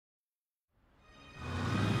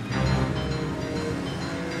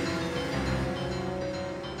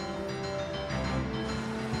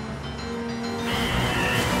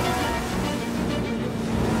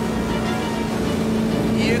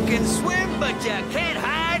you can't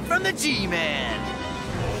hide from the G-Man.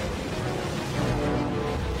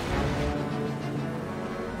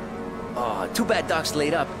 Oh, too bad Doc's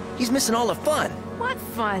laid up. He's missing all the fun. What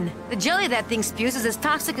fun? The jelly that thing spews is as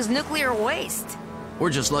toxic as nuclear waste.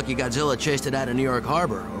 We're just lucky Godzilla chased it out of New York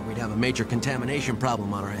Harbor, or we'd have a major contamination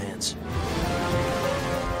problem on our hands.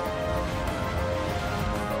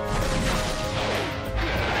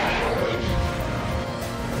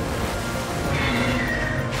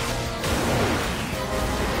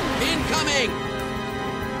 Incoming!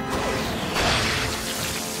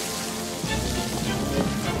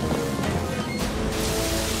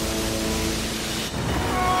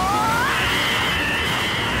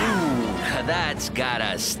 That's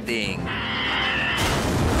gotta sting.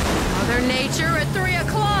 Mother Nature at 3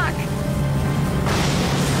 o'clock!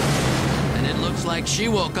 And it looks like she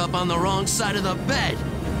woke up on the wrong side of the bed.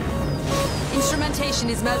 Instrumentation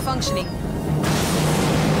is malfunctioning.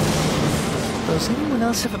 Does anyone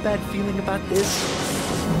else have a bad feeling about this?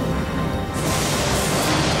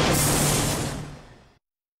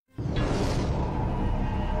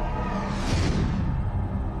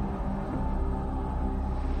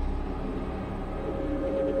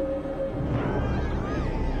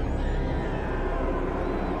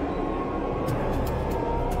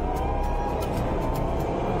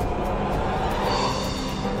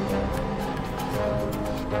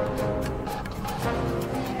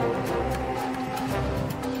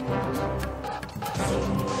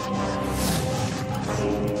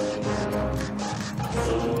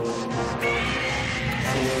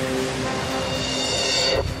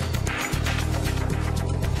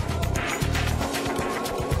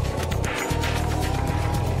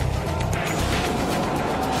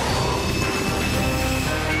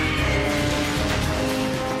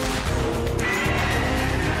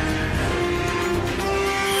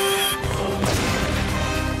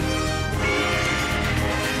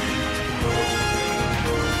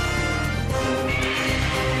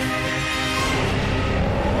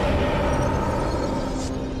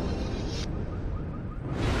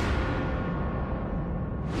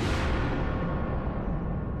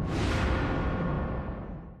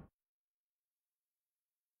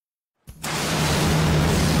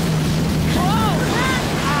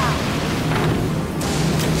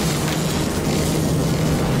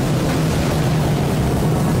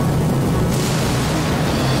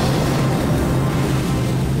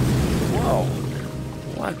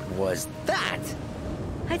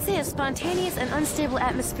 Spontaneous and unstable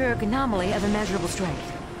atmospheric anomaly of immeasurable strength.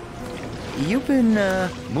 You been,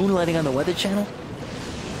 moonlighting on the Weather Channel?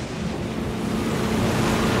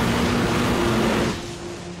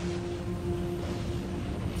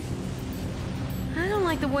 I don't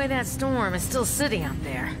like the way that storm is still sitting up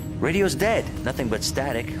there. Radio's dead. Nothing but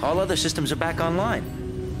static. All other systems are back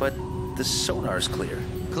online. But the sonar's clear.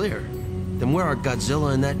 Clear? Then where are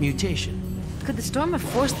Godzilla and that mutation? Could the storm have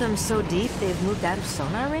forced them so deep they've moved out of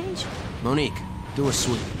sonar range? Monique, do a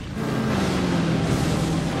sweep.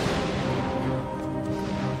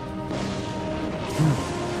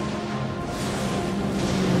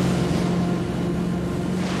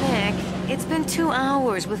 Nick, it's been 2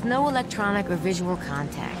 hours with no electronic or visual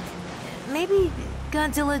contact. Maybe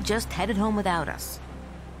Godzilla just headed home without us.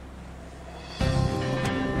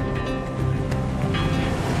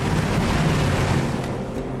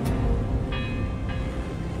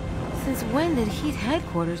 Since when did Heat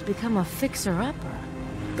Headquarters become a fixer-upper?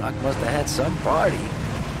 Doc must have had some party.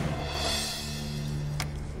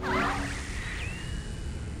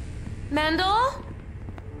 Mendel?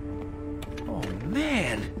 Oh,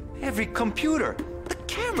 man. Every computer, the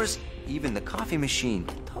cameras, even the coffee machine,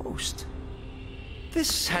 toast.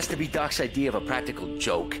 This has to be Doc's idea of a practical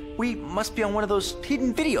joke. We must be on one of those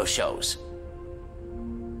hidden video shows.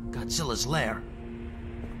 Godzilla's lair.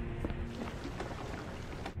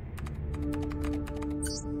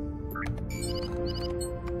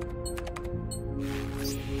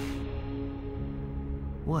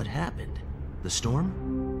 What happened? The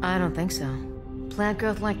storm? I don't think so. Plant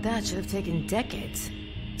growth like that should have taken decades.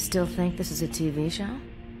 Still think this is a TV show?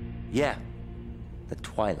 Yeah. The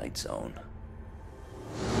Twilight Zone.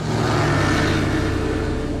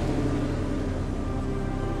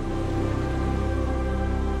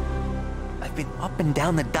 I've been up and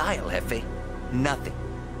down the dial, Hefe. Nothing.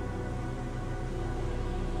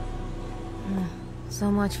 So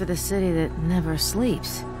much for the city that never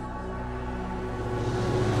sleeps.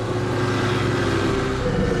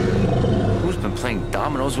 Who's been playing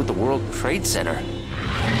dominoes with the World Trade Center?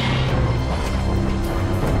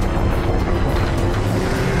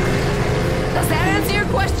 Does that answer your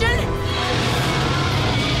question?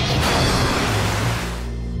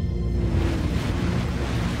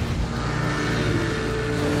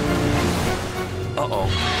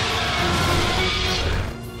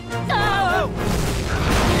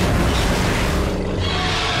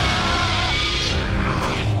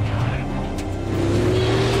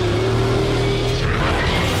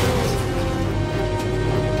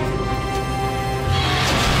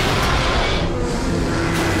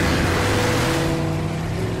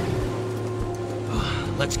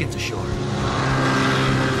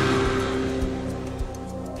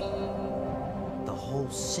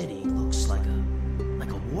 city looks like a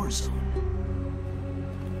war zone.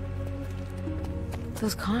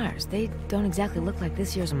 Those cars, they don't exactly look like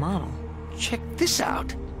this year's model. Check this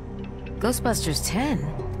out. Ghostbusters 10?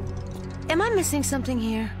 Am I missing something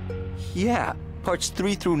here? Yeah, parts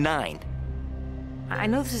 3 through 9. I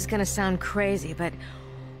know this is gonna sound crazy, but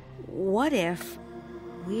what if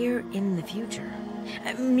we're in the future?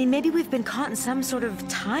 I mean, maybe we've been caught in some sort of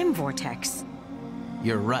time vortex.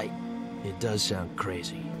 You're right. It does sound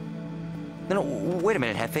crazy. No, wait a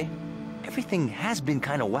minute, Hefe. Everything has been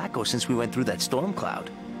kind of wacko since we went through that storm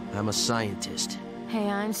cloud. I'm a scientist. Hey,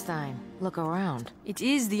 Einstein, look around. It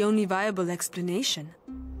is the only viable explanation.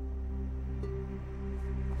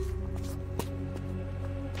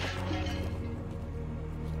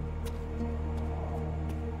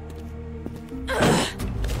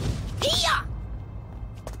 Here!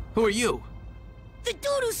 Who are you? The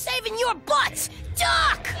dude who's saving your butts!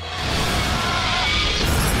 Duck!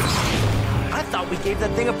 I thought we gave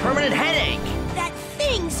that thing a permanent headache! That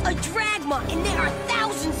thing's a dragma, and there are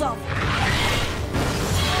thousands of them!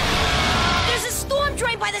 There's a storm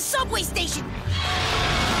drain by the subway station!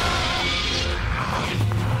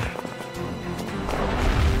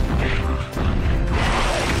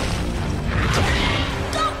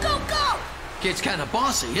 Go, go, go! Kid's kinda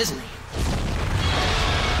bossy, isn't he?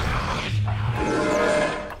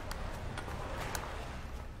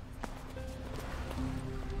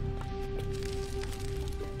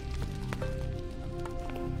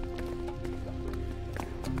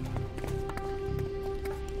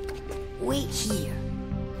 Wait here.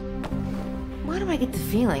 Why do I get the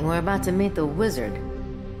feeling we're about to meet the wizard?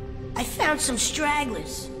 I found some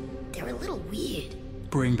stragglers. They're a little weird.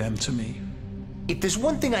 Bring them to me. If there's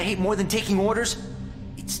one thing I hate more than taking orders,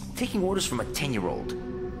 it's taking orders from a 10-year-old.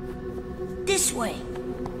 This way.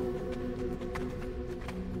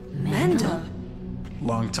 Mendel?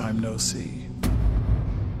 Long time no see.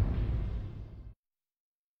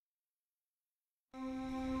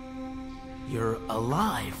 You're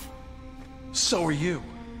alive. So are you.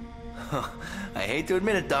 I hate to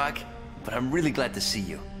admit it, Doc, but I'm really glad to see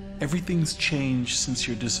you. Everything's changed since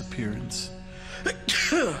your disappearance.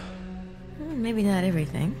 Maybe not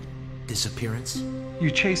everything. Disappearance?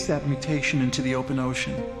 You chased that mutation into the open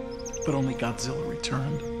ocean, but only Godzilla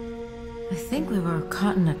returned. I think we were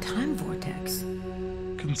caught in a time vortex.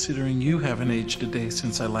 Considering you haven't aged a day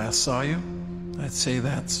since I last saw you, I'd say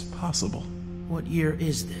that's possible. What year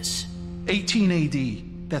is this? 18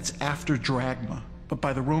 AD, that's after Dragma, but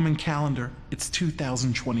by the Roman calendar, it's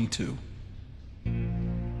 2022.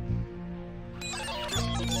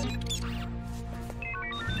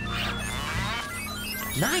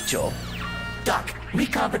 Nigel? Doc,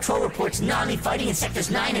 Recon Patrol reports Nami fighting in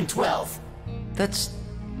sectors 9 and 12. That's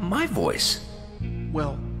my voice.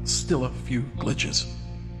 Well, still a few glitches.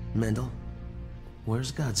 Mendel?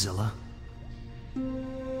 Where's Godzilla?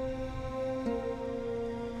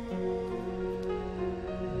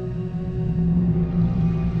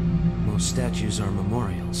 Most statues are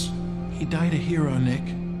memorials. He died a hero, Nick,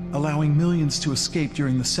 allowing millions to escape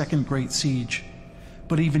during the Second Great Siege.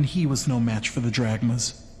 But even he was no match for the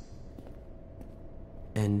Dragmas.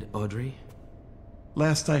 And Audrey?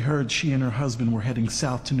 Last I heard, she and her husband were heading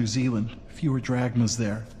south to New Zealand. Fewer Dragmas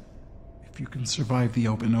there. If you can survive the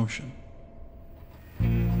open ocean.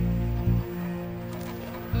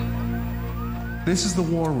 This is the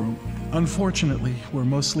war room. Unfortunately, we're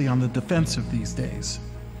mostly on the defensive these days.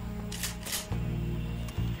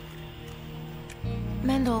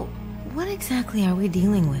 Mendel, what exactly are we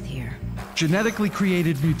dealing with here? Genetically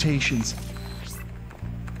created mutations.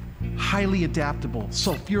 Highly adaptable,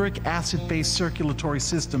 sulfuric acid-based circulatory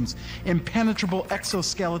systems, impenetrable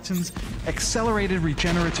exoskeletons, accelerated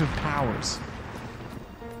regenerative powers.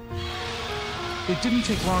 It didn't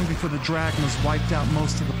take long before the Dragmas wiped out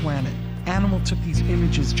most of the planet. Animal took these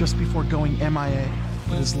images just before going MIA,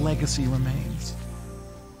 but his legacy remains.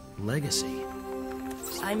 Legacy?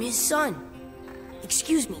 I'm his son.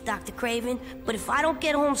 Excuse me, Dr. Craven, but if I don't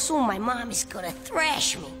get home soon, my mom is gonna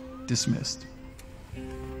thrash me. Dismissed.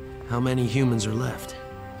 How many humans are left?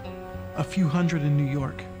 A few hundred in New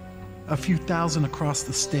York. A few thousand across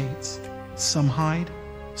the states. Some hide,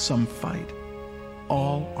 some fight.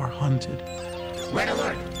 All are hunted. Red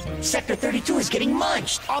alert! Sector 32 is getting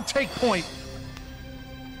munched! I'll take point!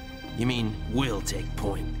 You mean, we'll take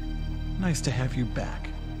point. Nice to have you back.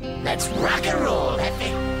 Let's rock and roll,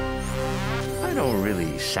 Hefe! I don't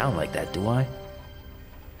really sound like that, do I?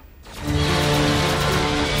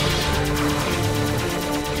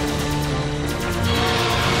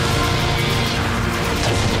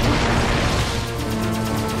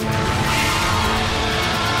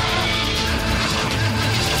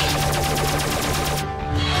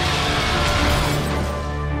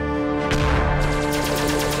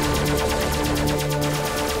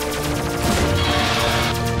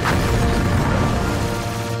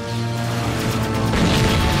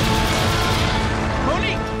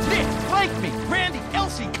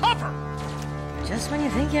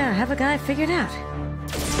 have a guy figured out.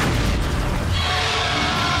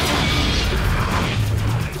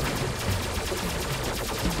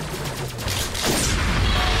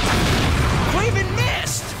 Craven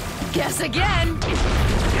missed! Guess again!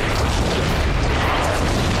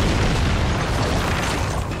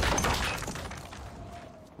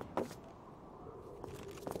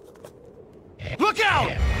 Look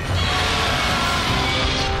out!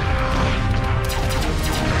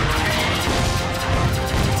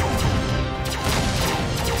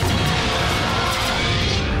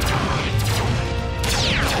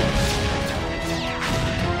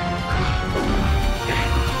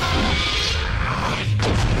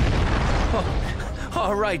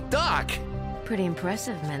 All right, Doc. Pretty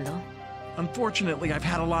impressive, Mendel. Unfortunately, I've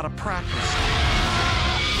had a lot of practice.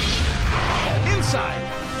 Inside.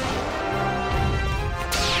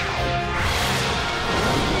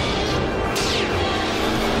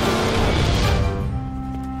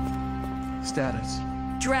 Status.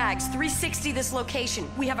 Drags, 360 this location.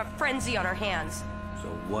 We have a frenzy on our hands. So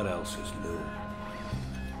what else is new?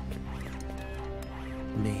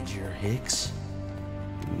 Major Hicks?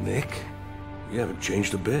 Nick? You haven't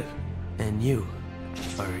changed a bit. And you.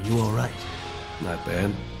 Are you alright? Not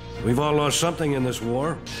bad. We've all lost something in this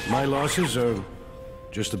war. My losses are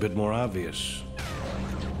just a bit more obvious.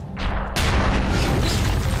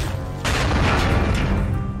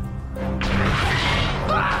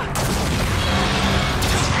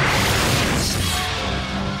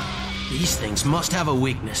 These things must have a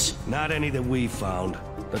weakness. Not any that we found.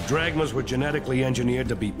 The Dragmas were genetically engineered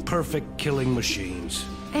to be perfect killing machines.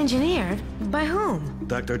 Engineered? By whom?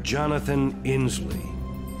 Dr. Jonathan Inslee.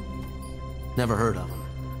 Never heard of him.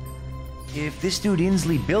 If this dude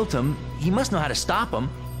Inslee built him, he must know how to stop him.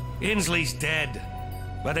 Inslee's dead.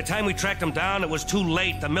 By the time we tracked him down, it was too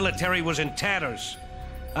late. The military was in tatters.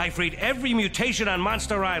 I freed every mutation on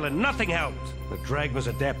Monster Island. Nothing helped. The Dragmas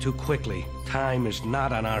adapt too quickly. Time is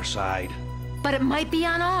not on our side. But it might be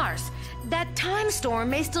on ours. That time storm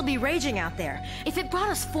may still be raging out there. If it brought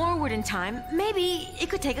us forward in time, maybe it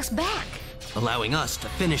could take us back. Allowing us to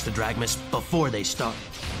finish the Dragmas before they start.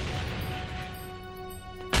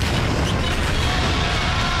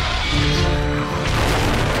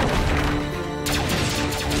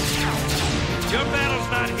 Your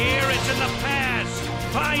battle's not here, it's in the past.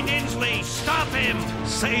 Find Inslee, stop him,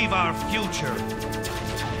 save our future.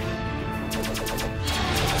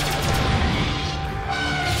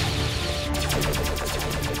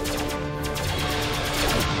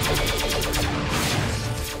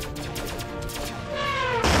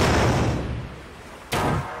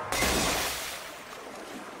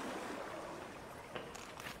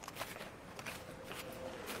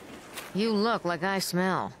 You look like I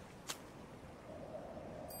smell.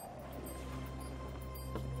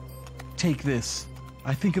 Take this.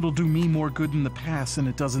 I think it'll do me more good in the past than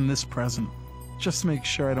it does in this present. Just make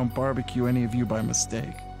sure I don't barbecue any of you by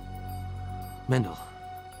mistake. Mendel,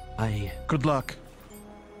 Good luck.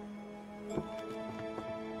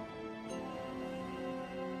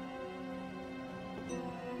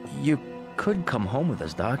 You could come home with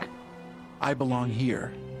us, Doc. I belong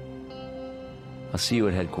here. I'll see you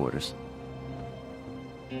at headquarters.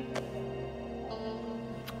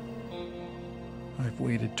 I've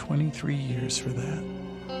waited 23 years for that.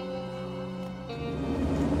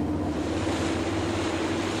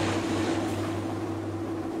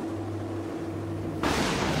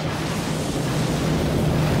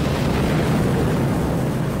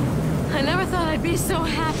 I never thought I'd be so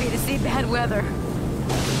happy to see bad weather.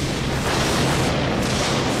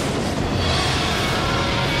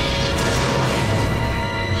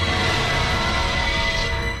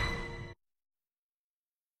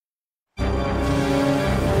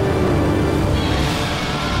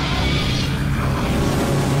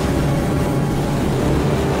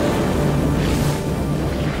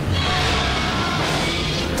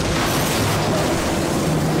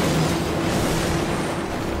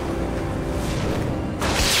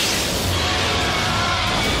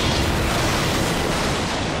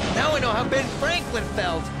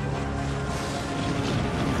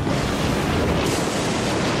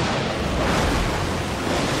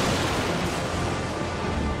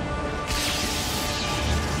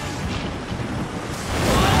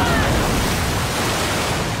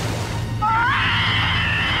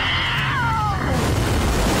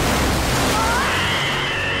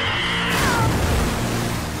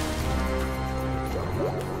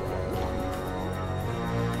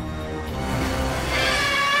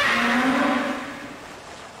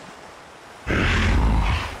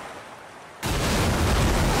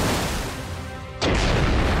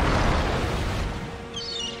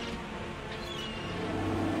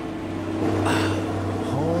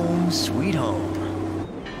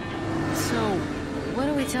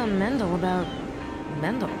 Mendel about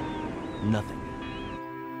Mendel? Nothing.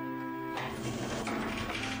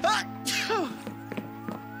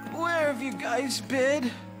 Where have you guys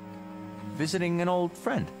been? Visiting an old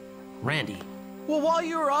friend. Randy. Well, while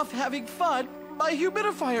you were off having fun, my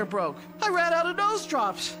humidifier broke. I ran out of nose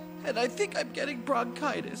drops, and I think I'm getting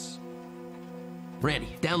bronchitis.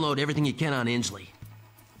 Randy, download everything you can on Inslee.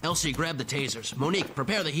 Elsie, grab the tasers. Monique,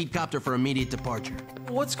 prepare the heat copter for immediate departure.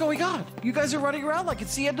 What's going on? You guys are running around like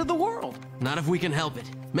it's the end of the world. Not if we can help it.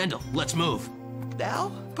 Mendel, let's move.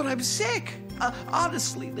 Now? But I'm sick.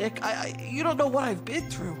 Honestly, Nick, you don't know what I've been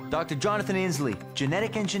through. Dr. Jonathan Inslee,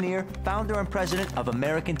 genetic engineer, founder and president of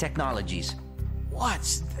American Technologies.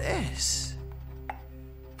 What's this?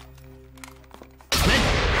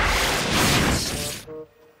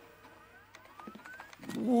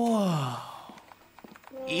 Whoa.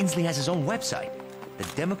 Inslee has his own website. The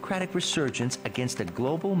Democratic Resurgence Against a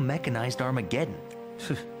Global Mechanized Armageddon.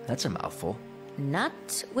 That's a mouthful.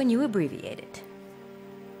 Not when you abbreviate it.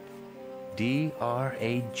 D-R-A-G-M-A.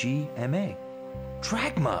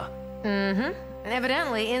 Dragma. Mm-hmm.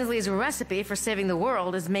 Evidently, Inslee's recipe for saving the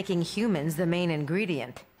world is making humans the main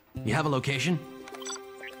ingredient. You have a location?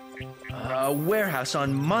 A warehouse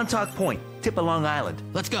on Montauk Point, tip of Long Island.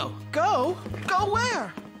 Let's go. Go? Go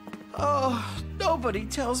where? Oh, nobody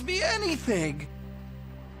tells me anything.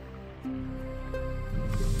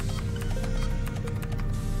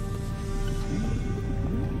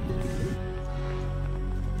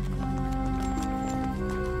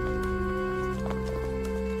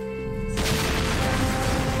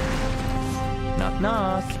 Knock,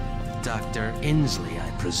 knock. Dr. Inslee, I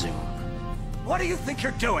presume. What do you think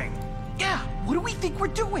you're doing? Yeah, what do we think we're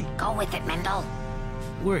doing? Go with it, Mendel.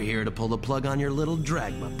 We're here to pull the plug on your little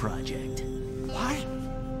Dragma project. What?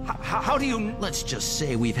 How do you... Let's just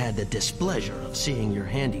say we've had the displeasure of seeing your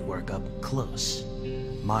handiwork up close.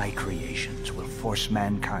 My creations will force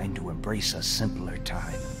mankind to embrace a simpler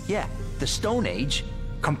time. Yeah, the Stone Age.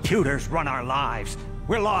 Computers run our lives.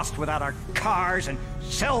 We're lost without our cars and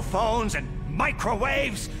cell phones and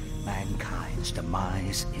microwaves. Mankind's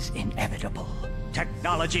demise is inevitable.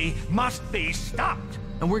 Technology must be stopped.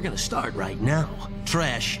 And we're gonna start right now.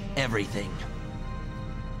 Trash everything.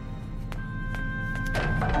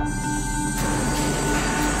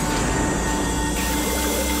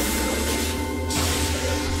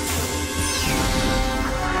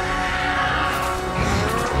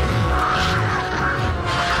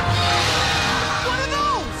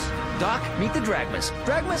 Doc, meet the Dragmas.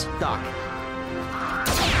 Dragmas, Doc.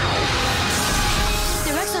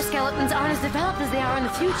 Their exoskeletons aren't as developed as they are in the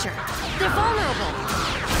future. They're vulnerable.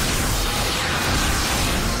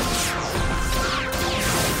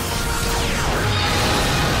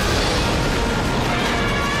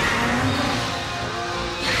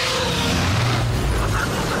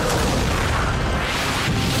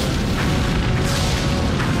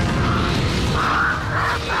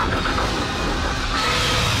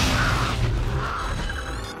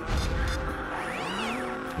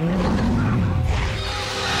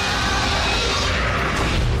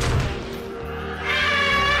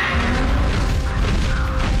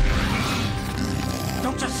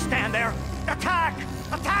 Don't just stand there. Attack!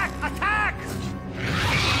 Attack! Attack!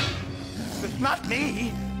 It's not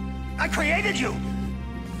me. I created you.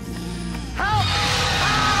 Help!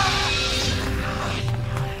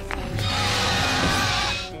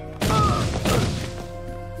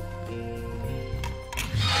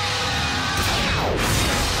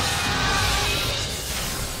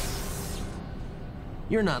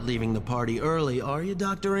 You're not leaving the party early, are you,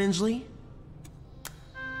 Dr. Inslee?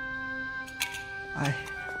 I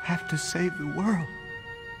have to save the world.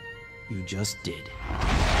 You just did.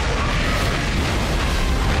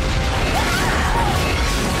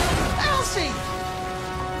 Elsie!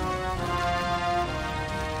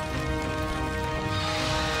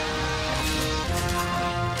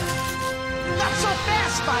 Not so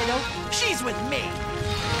fast, Fido. She's with me.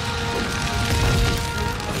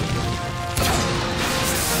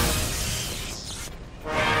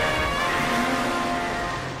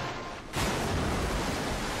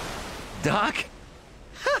 Doc?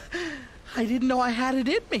 I didn't know I had it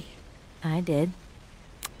in me. I did.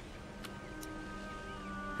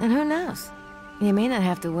 And who knows? You may not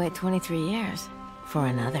have to wait 23 years for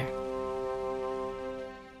another.